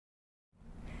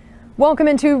Welcome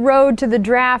into Road to the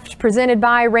Draft, presented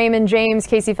by Raymond James.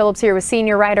 Casey Phillips here with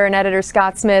senior writer and editor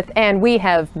Scott Smith, and we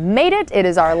have made it. It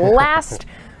is our last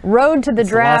Road to the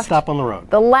Draft. The last stop on the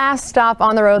road. The last stop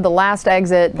on the road, the last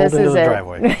exit. Pulled into the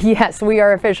driveway. Yes, we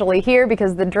are officially here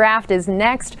because the draft is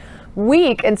next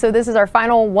week, and so this is our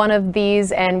final one of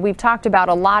these, and we've talked about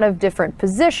a lot of different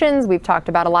positions, we've talked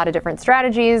about a lot of different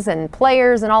strategies and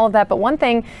players and all of that, but one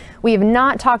thing we have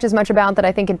not talked as much about that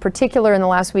I think in particular in the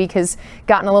last week has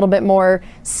gotten a little bit more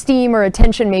steam or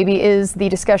attention maybe is the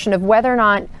discussion of whether or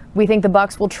not we think the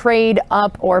Bucs will trade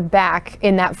up or back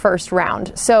in that first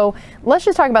round. So let's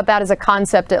just talk about that as a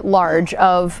concept at large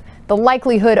of the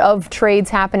likelihood of trades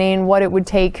happening, what it would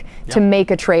take to make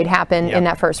a trade happen in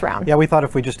that first round. Yeah, we thought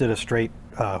if we just did a straight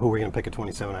who we're going to pick at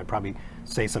 27, I'd probably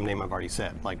say some name I've already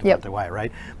said, like Devontae Wyatt,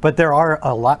 right? But there are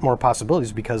a lot more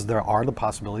possibilities because there are the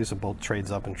possibilities of both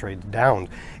trades up and trades down,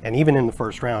 and even in the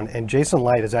first round. And Jason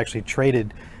Light has actually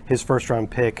traded his first round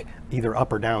pick either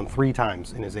up or down 3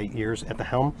 times in his 8 years at the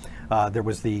helm. There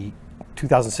was the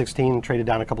 2016 traded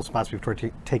down a couple spots before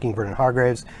taking Vernon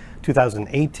Hargreaves.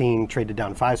 2018 traded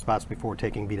down 5 spots before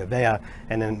taking Vita Vea.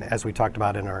 And then, as we talked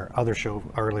about in our other show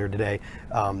earlier today,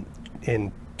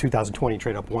 in 2020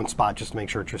 trade up 1 spot just to make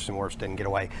sure Tristan Wirfs didn't get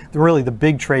away. Really, the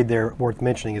big trade there worth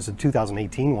mentioning is the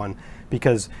 2018 one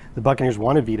because the Buccaneers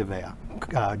wanted Vita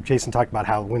Vea. Jason talked about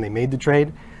how when they made the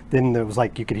trade, then it was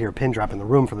like you could hear a pin drop in the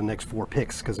room for the next 4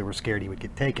 picks because they were scared he would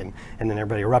get taken. And then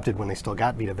everybody erupted when they still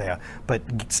got Vita Vea, but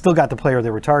still got the player they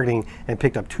were targeting and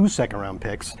picked up 2 second-round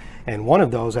picks. And one of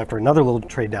those, after another little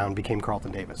trade down, became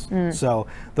Carlton Davis. So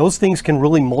those things can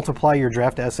really multiply your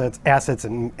draft assets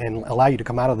and allow you to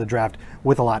come out of the draft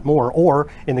with a lot more.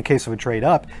 Or in the case of a trade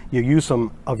up, you use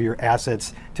some of your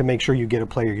assets to make sure you get a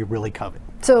player you really covet.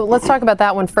 So let's talk about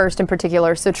that one first in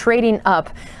particular. So trading up,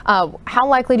 how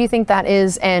likely do you think that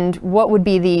is, and what would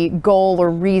be the goal or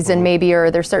reason maybe, or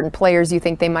are there certain players you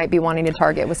think they might be wanting to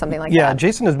target with something like that? Yeah,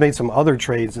 Jason has made some other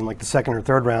trades in like the 2nd or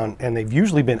 3rd round, and they've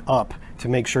usually been up to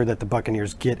make sure that the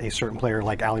Buccaneers get a certain player,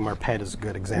 like Ali Marpet is a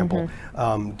good example.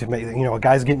 To make, a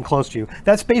guy's getting close to you.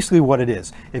 That's basically what it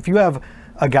is. If you have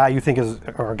a guy you think is,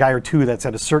 or a guy or two that's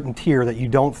at a certain tier that you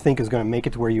don't think is going to make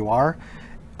it to where you are,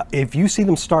 if you see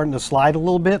them starting to slide a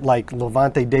little bit, like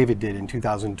Levante David did in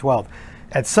 2012,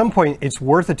 at some point it's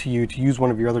worth it to you to use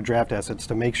one of your other draft assets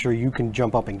to make sure you can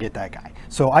jump up and get that guy.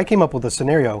 So I came up with a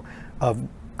scenario of,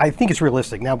 I think it's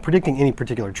realistic. Now, predicting any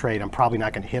particular trade, I'm probably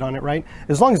not going to hit on it right.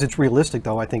 As long as it's realistic,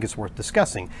 though, I think it's worth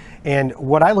discussing. And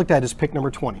what I looked at is pick number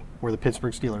 20, where the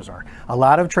Pittsburgh Steelers are. A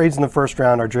lot of trades in the first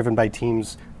round are driven by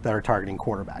teams that are targeting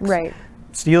quarterbacks. Right.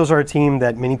 Steelers are a team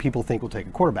that many people think will take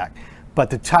a quarterback. But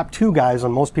the top 2 guys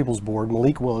on most people's board,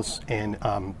 Malik Willis and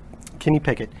Kenny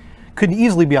Pickett, could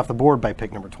easily be off the board by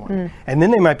pick number 20. And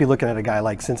then they might be looking at a guy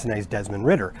like Cincinnati's Desmond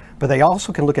Ridder. But they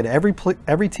also can look at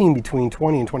every team between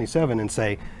 20 and 27 and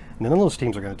say, none of those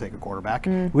teams are going to take a quarterback.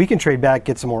 We can trade back,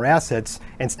 get some more assets,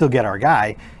 and still get our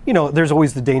guy. There's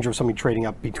always the danger of somebody trading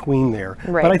up between there.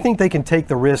 Right. But I think they can take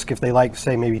the risk if they like,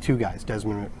 say, maybe 2 guys,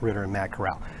 Desmond Ridder and Matt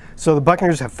Corral. So the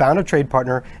Buccaneers have found a trade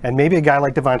partner, and maybe a guy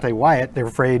like Devontae Wyatt, they're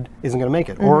afraid isn't going to make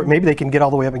it. Or maybe they can get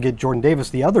all the way up and get Jordan Davis,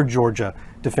 the other Georgia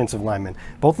defensive lineman.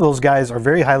 Both of those guys are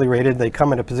very highly rated. They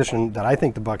come in a position that I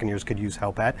think the Buccaneers could use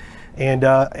help at, and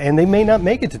they may not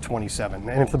make it to 27.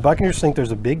 And if the Buccaneers think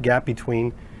there's a big gap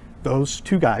between those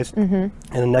 2 guys and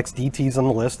the next DTs on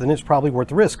the list, then it's probably worth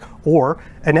the risk. Or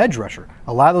an edge rusher.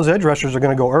 A lot of those edge rushers are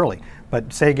going to go early.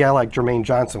 But say a guy like Jermaine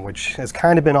Johnson, which has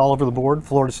kind of been all over the board,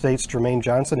 Florida State's Jermaine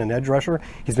Johnson, an edge rusher.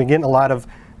 He's been getting a lot of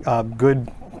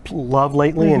good love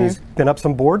lately, and he's been up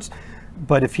some boards.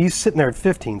 But if he's sitting there at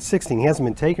 15, 16, he hasn't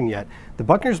been taken yet, the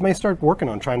Buccaneers may start working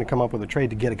on trying to come up with a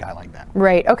trade to get a guy like that.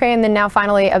 Right. Okay. And then now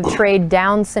finally a trade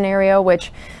down scenario,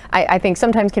 which I think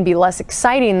sometimes can be less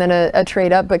exciting than a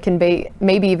trade up, but can be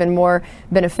maybe even more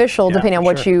beneficial depending on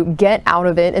what you get out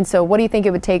of it. And so what do you think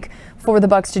it would take for the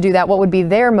Bucs to do that? What would be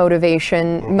their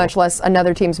motivation, much less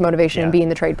another team's motivation in being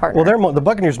the trade partner? Well, the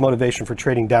Buccaneers' motivation for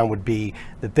trading down would be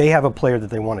that they have a player that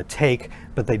they want to take,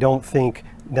 but they don't think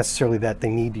necessarily that they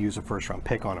need to use a first-round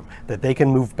pick on him. That they can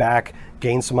move back,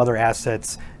 gain some other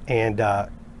assets, and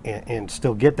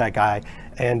still get that guy.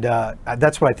 And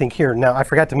that's what I think here. Now, I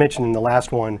forgot to mention in the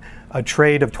last one, a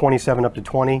trade of 27 up to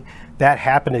 20. That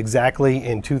happened exactly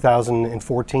in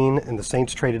 2014, and the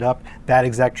Saints traded up that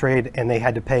exact trade, and they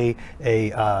had to pay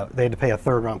a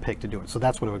 3rd-round pick to do it. So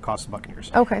that's what it would cost the Buccaneers.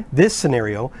 Okay. This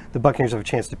scenario, the Buccaneers have a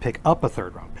chance to pick up a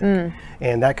 3rd-round pick,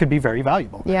 and that could be very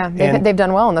valuable. Yeah, they've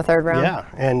done well in the 3rd round. Yeah,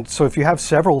 and so if you have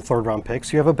several 3rd-round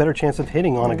picks, you have a better chance of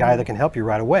hitting on a guy that can help you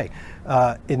right away.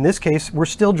 In this case, we're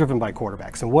still driven by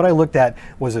quarterbacks, and what I looked at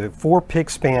was a 4-pick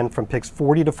span from picks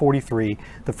 40 to 43.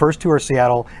 The first two are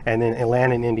Seattle, and then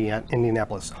Atlanta and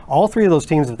Indianapolis. All three of those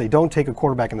teams, if they don't take a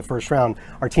quarterback in the first round,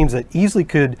 are teams that easily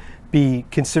could be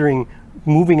considering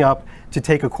moving up to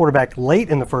take a quarterback late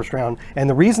in the first round. And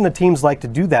the reason the teams like to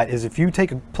do that is if you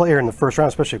take a player in the first round,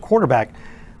 especially a quarterback,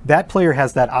 that player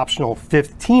has that optional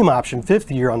team option,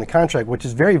 fifth year on the contract, which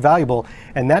is very valuable.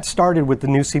 And that started with the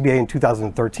new CBA in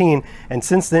 2013. And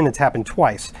since then, it's happened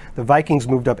twice. The Vikings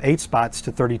moved up 8 spots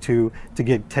to 32 to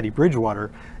get Teddy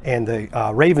Bridgewater, and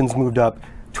the Ravens moved up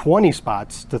 20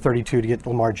 spots to 32 to get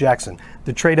Lamar Jackson.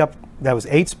 The trade up that was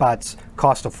 8 spots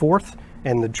cost a 4th,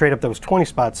 and the trade up that was 20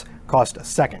 spots cost a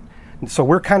 2nd. So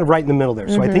we're kind of right in the middle there.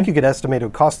 So I think you could estimate it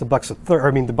would cost the Bucs a third. I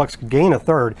mean, the Bucs could gain a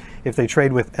 3rd if they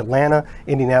trade with Atlanta,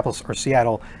 Indianapolis, or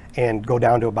Seattle and go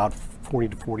down to about 40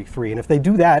 to 43. And if they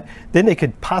do that, then they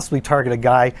could possibly target a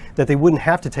guy that they wouldn't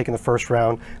have to take in the first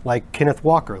round, like Kenneth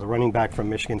Walker, the running back from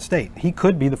Michigan State. He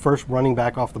could be the first running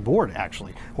back off the board,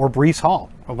 actually, or Breece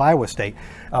Hall of Iowa State.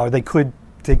 They could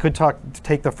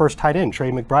take the first tight end,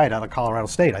 Trey McBride, out of Colorado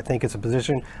State. I think it's a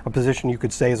position you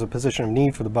could say is a position of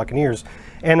need for the Buccaneers.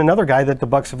 And another guy that the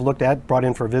Bucs have looked at, brought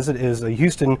in for a visit, is a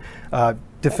Houston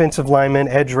defensive lineman,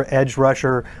 edge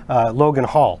rusher, Logan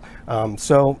Hall.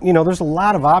 So, there's a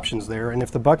lot of options there. And if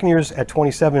the Buccaneers at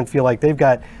 27 feel like they've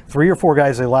got 3 or 4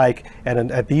 guys they like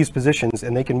at these positions,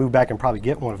 and they can move back and probably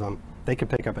get one of them, they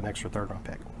could pick up an extra 3rd-round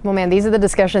pick. Well, man, these are the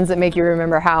discussions that make you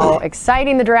remember how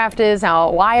exciting the draft is,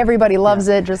 why everybody loves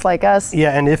it, just like us.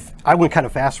 Yeah, and if I went kind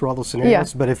of fast through all those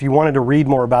scenarios, but if you wanted to read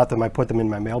more about them, I put them in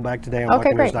my mailbag today on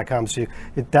Buccaneers.com. So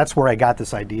that's where I got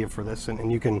this idea for this,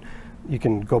 and you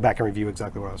can go back and review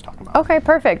exactly what I was talking about. Okay,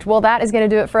 perfect. Well, that is going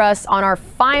to do it for us on our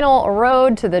final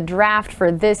road to the draft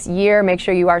for this year. Make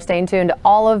sure you are staying tuned to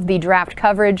all of the draft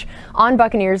coverage on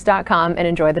Buccaneers.com and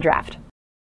enjoy the draft.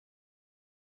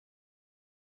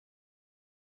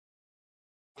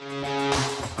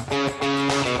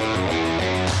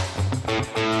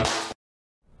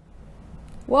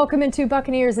 Welcome into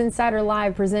Buccaneers Insider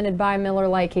Live, presented by Miller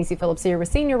Lite. Casey Phillips here with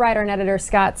senior writer and editor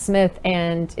Scott Smith,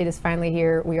 and it is finally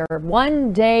here. We are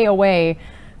 1 day away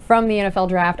from the NFL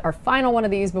draft, our final one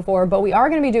of these before, but we are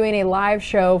going to be doing a live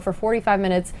show for 45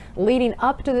 minutes leading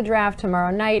up to the draft tomorrow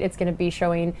night. It's going to be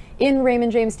showing in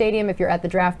Raymond James Stadium if you're at the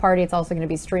draft party. It's also going to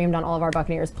be streamed on all of our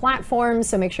Buccaneers platforms,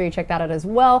 so make sure you check that out as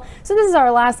well. So this is our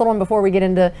last little one before we get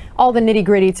into all the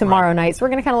nitty-gritty tomorrow night. So we're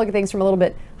going to kind of look at things from a little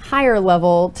bit higher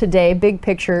level today, big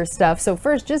picture stuff. So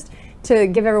first, just to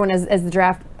give everyone as the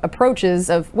draft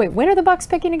approaches of, wait, when are the Bucs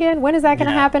picking again? When is that going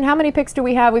to happen? How many picks do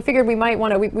we have? We figured we might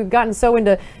want to, we've gotten so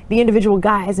into the individual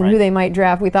guys and who they might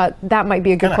draft. We thought that might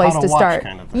be a good place to start.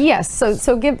 Kind of yes,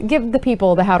 so give the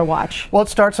people the how to watch. Well, it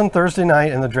starts on Thursday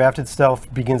night, and the draft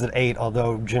itself begins at 8,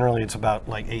 although generally it's about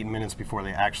like 8 minutes before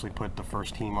they actually put the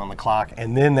first team on the clock,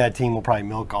 and then that team will probably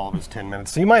milk all of its 10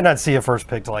 minutes. So you might not see a first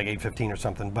pick till like 8:15 or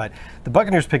something, but the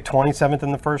Buccaneers pick 27th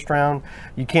in the first round.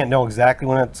 You can't know exactly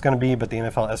when it's going to be, but the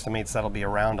NFL estimates that'll be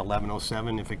around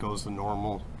 11:07 if it goes the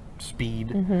normal speed.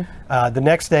 The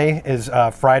next day is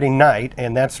Friday night,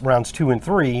 and that's rounds 2 and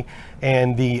 3,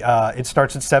 and it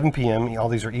starts at 7 p.m. All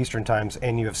these are Eastern times,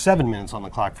 and you have 7 minutes on the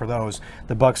clock for those.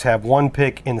 The Bucs have 1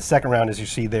 pick in the second round, as you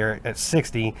see there, at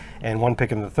 60, and 1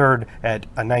 pick in the third at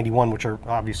 91, which are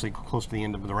obviously close to the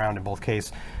end of the round in both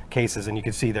cases, and you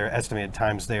can see their estimated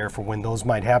times there for when those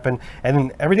might happen. And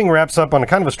then everything wraps up on a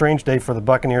kind of a strange day for the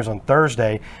Buccaneers on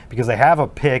Thursday, because they have a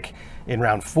pick in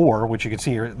round 4, which you can see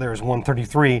here, there's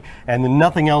 133, and then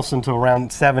nothing else until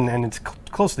round 7, and it's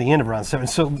close to the end of round 7.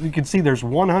 So you can see there's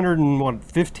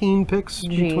 115 picks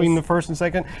between the first and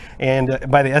second, and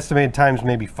by the estimated times,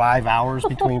 maybe 5 hours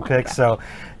between picks. So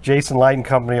Jason Light and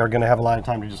company are going to have a lot of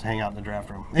time to just hang out in the draft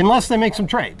room, unless they make some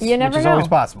trades, which is always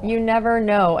possible. You never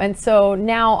know. And so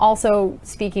now, also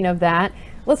speaking of that,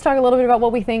 let's talk a little bit about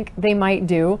what we think they might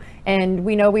do. And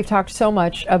we know we've talked so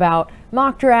much about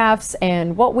mock drafts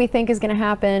and what we think is going to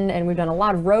happen, and we've done a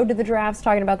lot of road to the drafts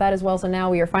talking about that as well. So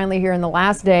now we are finally here in the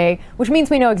last day, which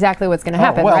means we know exactly what's going to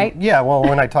happen, right? Yeah, well,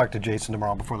 when I talk to Jason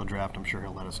tomorrow before the draft, I'm sure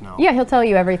he'll let us know. Yeah, he'll tell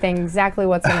you everything, exactly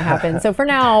what's going to happen. So for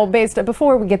now,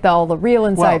 before we get all the real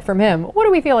insight from him, what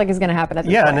do we feel like is going to happen at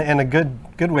this point? And a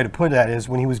good way to put that is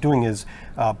when he was doing his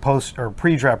post or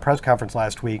pre-draft press conference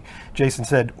last week, Jason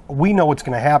said, we know what's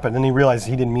going to happen. And he realized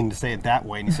he didn't mean to say it that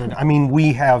way. And he said, I mean,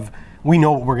 we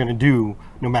know what we're going to do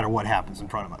no matter what happens in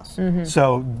front of us.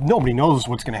 So nobody knows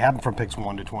what's going to happen from picks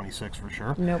 1 to 26 for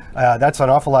sure. Nope. That's an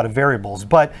awful lot of variables.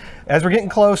 But as we're getting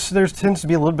close, there tends to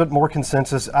be a little bit more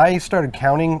consensus. I started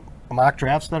counting mock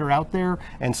drafts that are out there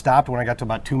and stopped when I got to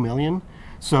about 2 million.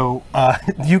 So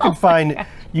you can find.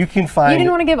 You can find. You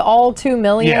didn't want to give all 2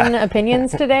 million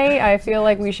opinions today. I feel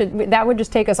like we should. That would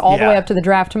just take us all the way up to the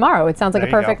draft tomorrow. It sounds like a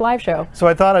perfect live show. So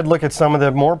I thought I'd look at some of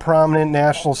the more prominent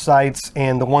national sites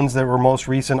and the ones that were most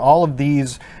recent. All of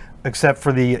these, except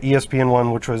for the ESPN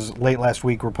one, which was late last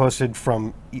week, were posted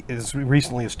from as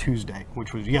recently as Tuesday,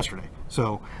 which was yesterday.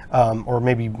 So, or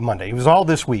maybe Monday. It was all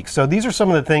this week. So these are some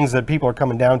of the things that people are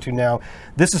coming down to now.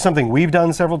 This is something we've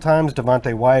done several times.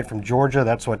 Devontae Wyatt from Georgia.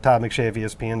 That's what Todd McShay of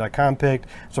ESPN.com picked.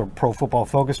 So Pro Football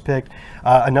Focus picked.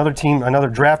 Another team, another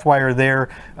draft wire there.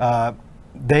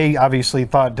 They obviously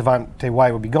thought Devontae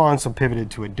Wyatt would be gone, so pivoted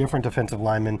to a different defensive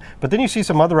lineman. But then you see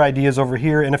some other ideas over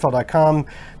here. NFL.com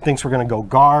thinks we're going to go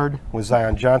guard with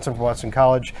Zion Johnson from Boston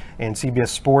College, and CBS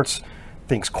Sports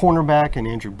thinks cornerback, and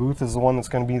Andrew Booth is the one that's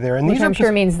going to be there. And which I'm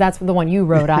sure means that's the one you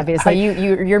wrote, obviously.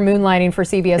 You're moonlighting for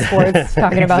CBS Sports,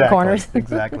 talking about corners.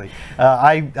 Exactly.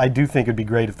 I do think it'd be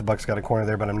great if the Bucs got a corner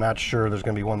there, but I'm not sure there's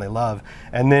going to be one they love.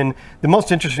 And then the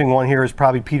most interesting one here is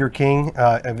probably Peter King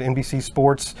of NBC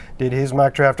Sports did his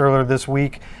mock draft earlier this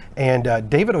week. And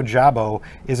David Ojabo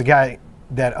is a guy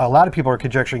that a lot of people are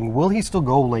conjecturing, will he still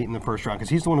go late in the first round? Because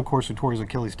he's the one, of course, who tore his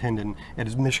Achilles tendon at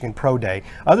his Michigan Pro Day.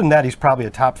 Other than that, he's probably a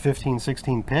top 15,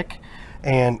 16 pick.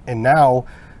 And now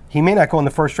he may not go in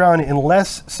the first round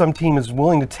unless some team is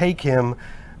willing to take him,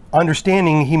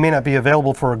 understanding he may not be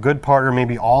available for a good part or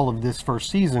maybe all of this first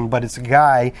season, but it's a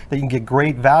guy that you can get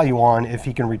great value on if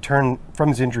he can return from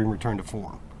his injury and return to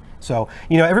form. So,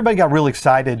 everybody got really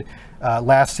excited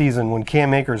last season when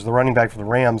Cam Akers, the running back for the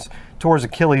Rams, tore his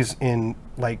Achilles in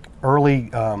like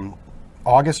early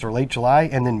August or late July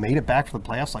and then made it back for the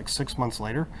playoffs like 6 months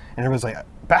later. And everybody's like,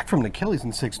 back from an Achilles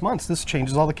in 6 months, this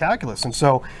changes all the calculus. And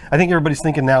so I think everybody's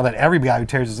thinking now that every guy who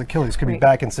tears his Achilles could be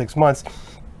back in 6 months.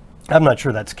 I'm not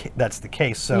sure that's the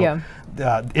case. So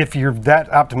if you're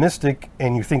that optimistic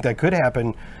and you think that could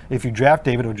happen, if you draft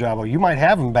David Ojabo, you might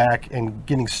have him back and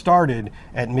getting started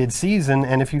at midseason.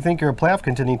 And if you think you're a playoff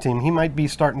contending team, he might be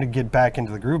starting to get back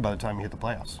into the groove by the time you hit the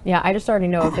playoffs. Yeah, I just already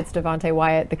know if it's Devontae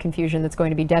Wyatt, the confusion that's going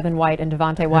to be Devin White and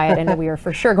Devontae Wyatt, and we are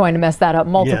for sure going to mess that up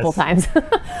multiple times.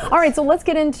 All right, so let's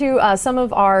get into some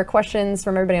of our questions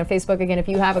from everybody on Facebook. Again, if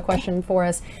you have a question for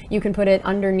us, you can put it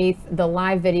underneath the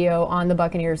live video on the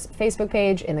Buccaneers Facebook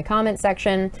page in the comment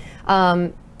section.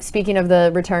 Speaking of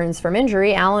the returns from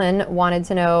injury, Alan wanted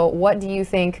to know, what do you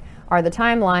think are the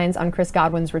timelines on Chris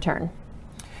Godwin's return?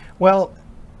 Well,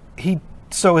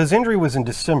 so his injury was in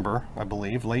December, I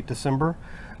believe, late December.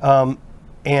 And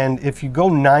if you go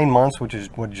 9 months, which is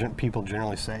what people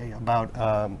generally say about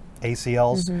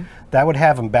ACLs, that would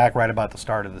have him back right about the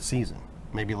start of the season,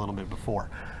 maybe a little bit before.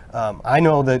 I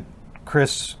know that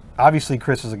Chris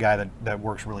is a guy that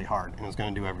works really hard and is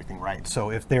going to do everything right. So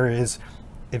if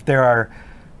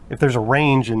there's a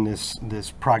range in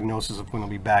this prognosis of when he'll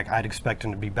be back, I'd expect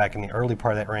him to be back in the early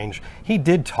part of that range. He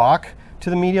did talk to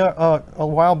the media a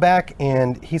while back,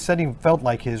 and he said he felt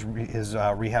like his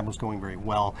rehab was going very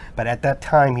well, but at that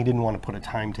time he didn't want to put a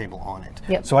timetable on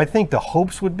it. So I think the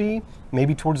hopes would be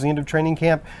maybe towards the end of training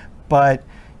camp, but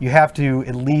you have to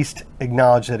at least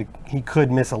acknowledge that he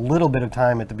could miss a little bit of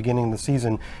time at the beginning of the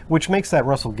season, which makes that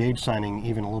Russell Gage signing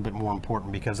even a little bit more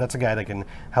important, because that's a guy that can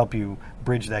help you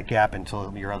bridge that gap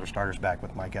until your other starter's back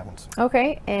with Mike Evans.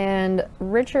 Okay, and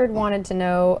Richard wanted to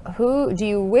know, who do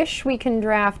you wish we can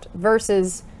draft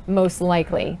versus most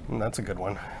likely? That's a good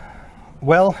one.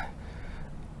 Well,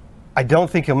 I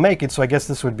don't think he'll make it, so I guess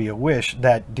this would be a wish.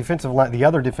 That the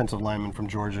other defensive lineman from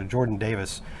Georgia, Jordan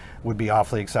Davis, would be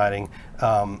awfully exciting.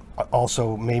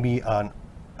 Also, maybe an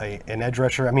edge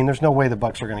rusher. I mean, there's no way the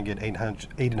Bucs are going to get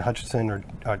Aiden Hutchinson or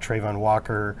Trayvon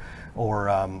Walker or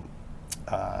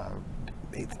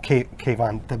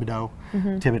Kayvon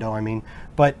Thibodeau. I mean,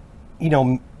 but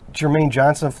Jermaine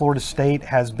Johnson of Florida State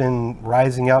has been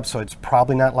rising up, so it's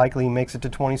probably not likely he makes it to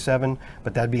 27.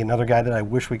 But that'd be another guy that I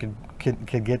wish we could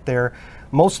get there.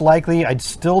 Most likely, I'd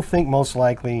still think most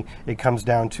likely it comes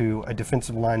down to a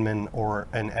defensive lineman or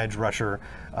an edge rusher,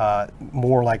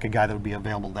 more like a guy that would be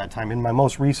available at that time. In my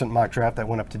most recent mock draft that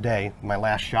went up today, my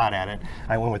last shot at it,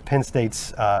 I went with Penn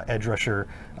State's edge rusher,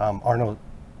 Arnold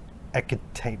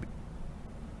Ekitebe.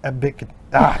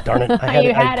 Darn it.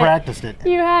 I practiced it.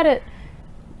 You had it.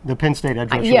 The Penn State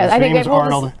edge rusher. His name is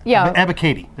Arnold.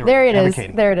 Ebiketie. There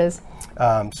it is.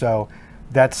 So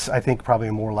that's, I think, probably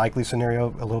a more likely scenario,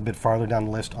 a little bit farther down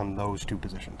the list on those two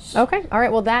positions. Okay. All right.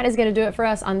 Well, that is going to do it for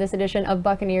us on this edition of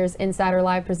Buccaneers Insider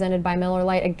Live, presented by Miller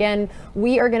Lite. Again,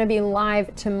 we are going to be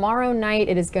live tomorrow night.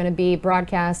 It is going to be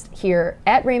broadcast here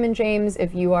at Raymond James.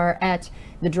 If you are at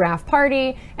the draft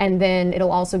party, and then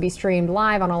it'll also be streamed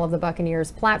live on all of the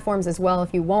Buccaneers platforms as well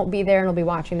if you won't be there and will be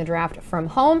watching the draft from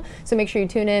home. So make sure you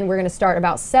tune in. We're going to start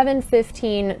about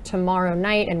 7:15 tomorrow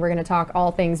night, and we're going to talk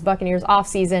all things Buccaneers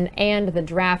offseason and the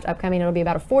draft upcoming. It'll be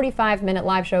about a 45-minute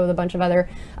live show with a bunch of other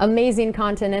amazing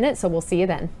content in it, so we'll see you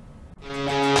then.